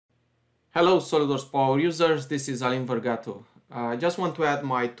Hello SOLIDWORKS power users, this is Alin Vergatu. I just want to add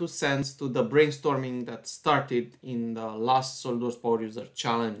my 2 cents to the brainstorming that started in the last SOLIDWORKS power user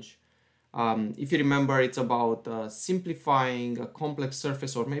challenge. If you remember, it's about simplifying a complex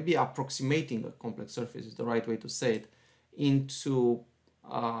surface, or maybe approximating a complex surface is the right way to say it, into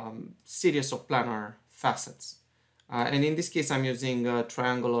series of planar facets. And in this case, I'm using a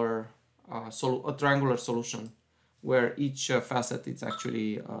triangular solution where each facet is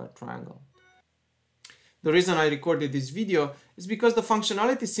actually a triangle. The reason I recorded this video is because the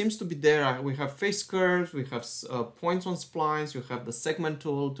functionality seems to be there. We have face curves, we have points on splines, we have the segment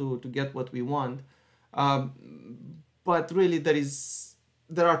tool to get what we want. But really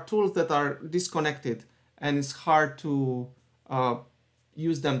there are tools that are disconnected and it's hard to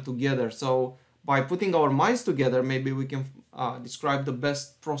use them together. So by putting our minds together, maybe we can describe the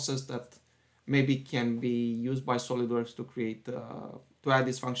best process that maybe can be used by SOLIDWORKS to create to add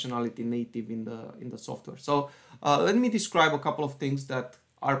this functionality native in the software. So let me describe a couple of things that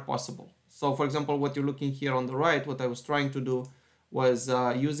are possible. So for example, what you're looking here on the right, what I was trying to do was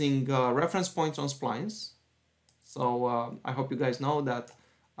using reference points on splines. So I hope you guys know that.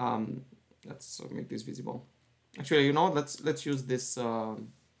 Let's make this visible. Actually, you know, let's use this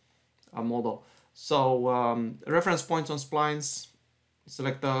model. So reference points on splines,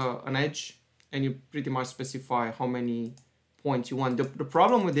 select an edge, and you pretty much specify how many points you want. The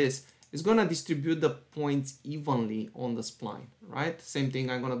problem with this is going to distribute the points evenly on the spline, right? Same thing,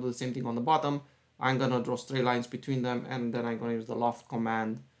 I'm going to do the same thing on the bottom. I'm going to draw straight lines between them, and then I'm going to use the Loft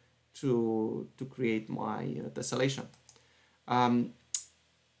Command to create my tessellation.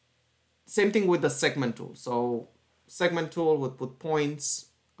 Same thing with the segment tool. So segment tool would put points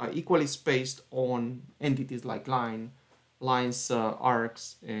equally spaced on entities like lines,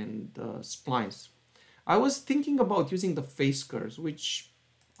 arcs, and splines. I was thinking about using the face curves, which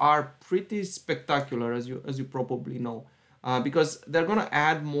are pretty spectacular, as you probably know, because they're going to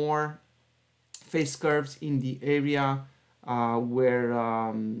add more face curves in the area where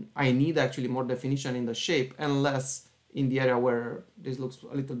I need actually more definition in the shape, and less in the area where this looks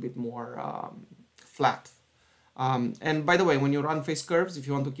a little bit more flat. And by the way, when you run face curves, if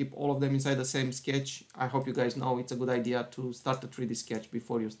you want to keep all of them inside the same sketch, I hope you guys know it's a good idea to start the 3D sketch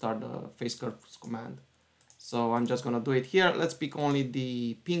before you start the face curves command. So I'm just going to do it here. Let's pick only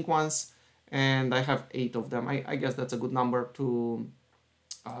the pink ones, and I have 8 of them. I guess that's a good number to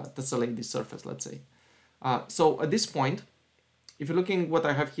tessellate this surface, let's say. So at this point, if you're looking what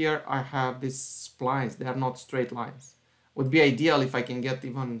I have here, I have these splines. They are not straight lines. Would be ideal if I can get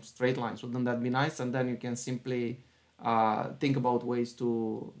even straight lines. Wouldn't that be nice? And then you can simply think about ways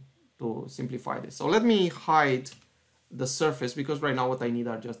to simplify this. So let me hide the surface, because right now what I need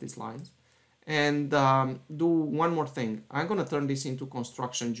are just these lines. And do one more thing. I'm going to turn this into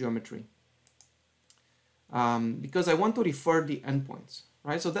construction geometry because I want to refer the endpoints,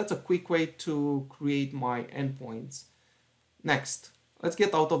 right? So that's a quick way to create my endpoints. Next, let's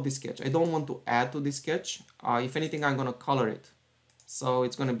get out of this sketch. I don't want to add to this sketch. If anything, I'm going to color it. So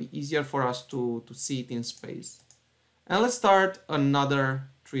it's going to be easier for us to see it in space. And let's start another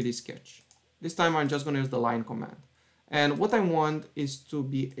 3D sketch. This time I'm just going to use the line command. And what I want is to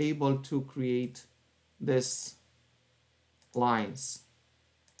be able to create these lines.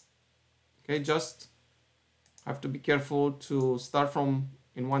 Okay, just have to be careful to start from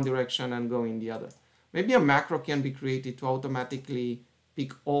in one direction and go in the other. Maybe a macro can be created to automatically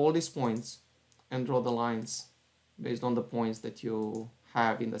pick all these points and draw the lines based on the points that you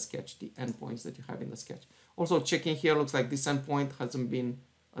have in the sketch, the endpoints that you have in the sketch. Also checking here, looks like this endpoint hasn't been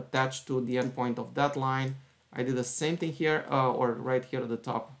attached to the endpoint of that line. I did the same thing here, or right here at the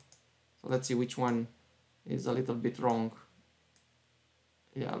top. So let's see which one is a little bit wrong.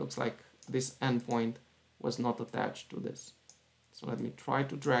 Yeah, looks like this endpoint was not attached to this. So let me try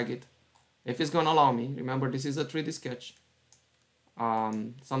to drag it. If it's going to allow me, remember this is a 3D sketch.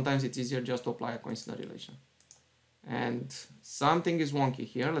 Sometimes it's easier just to apply a coincidental relation. And something is wonky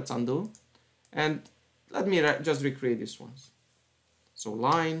here. Let's undo. And let me just recreate these ones. So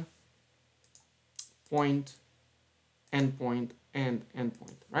line, point, endpoint, and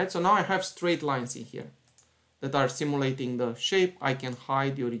endpoint, right? So now I have straight lines in here that are simulating the shape. I can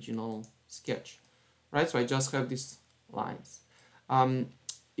hide the original sketch, right? So I just have these lines.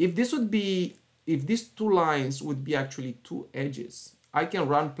 If these 2 lines would be actually 2 edges, I can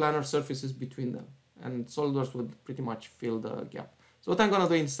run planar surfaces between them, and SOLIDWORKS would pretty much fill the gap. So what I'm going to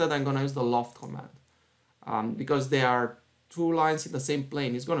do instead, I'm going to use the Loft command. Because they are 2 lines in the same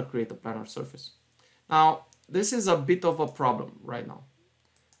plane, it's going to create a planar surface. Now, this is a bit of a problem right now,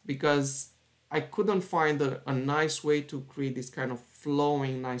 because I couldn't find a nice way to create this kind of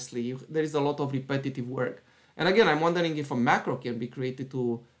flowing nicely. There is a lot of repetitive work. And again, I'm wondering if a macro can be created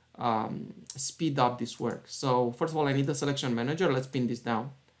to speed up this work. So first of all, I need the selection manager. Let's pin this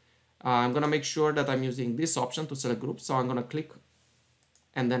down. I'm going to make sure that I'm using this option to select groups. So I'm going to click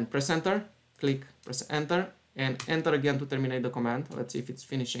and then press enter, click, press enter, and enter again to terminate the command. Let's see if it's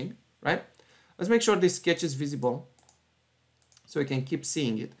finishing, right? Let's make sure this sketch is visible so we can keep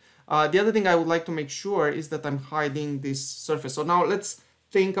seeing it. The other thing I would like to make sure is that I'm hiding this surface. So now let's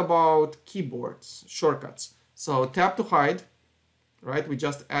think about keyboards, shortcuts. So tab to hide, right? We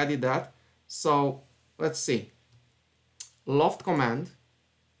just added that. So let's see. Loft Command,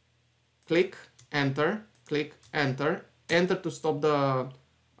 click, enter, enter to stop the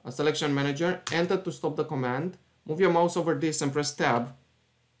selection manager, enter to stop the command, move your mouse over this and press tab,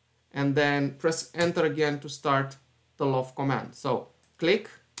 and then press enter again to start the Loft Command. So click,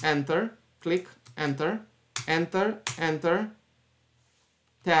 enter, enter,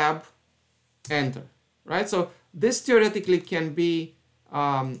 tab, enter, right? So this theoretically can be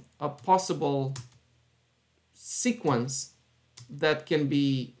a possible sequence that can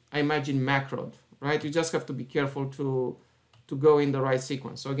be, I imagine, macroed, right? You just have to be careful to go in the right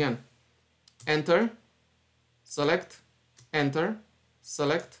sequence. So again, enter, select, enter,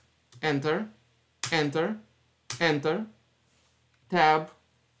 select, enter, enter, enter, tab,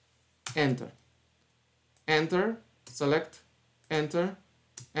 enter, enter, select, enter,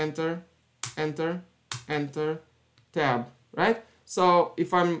 enter, enter, enter, tab, right? So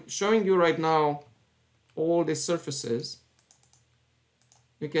if I'm showing you right now all these surfaces,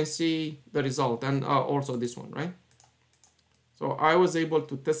 you can see the result, and also this one, right? So I was able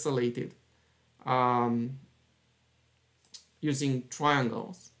to tessellate it using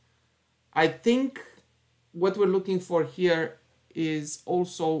triangles. I think what we're looking for here is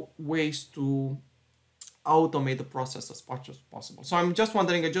also ways to automate the process as much as possible. So I'm just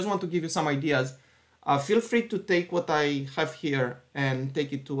wondering, I just want to give you some ideas. Feel free to take what I have here and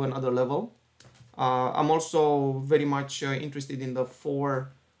take it to another level. I'm also very much interested in the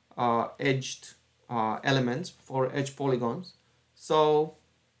four edged elements, four edge polygons. So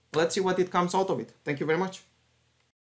let's see what it comes out of it. Thank you very much.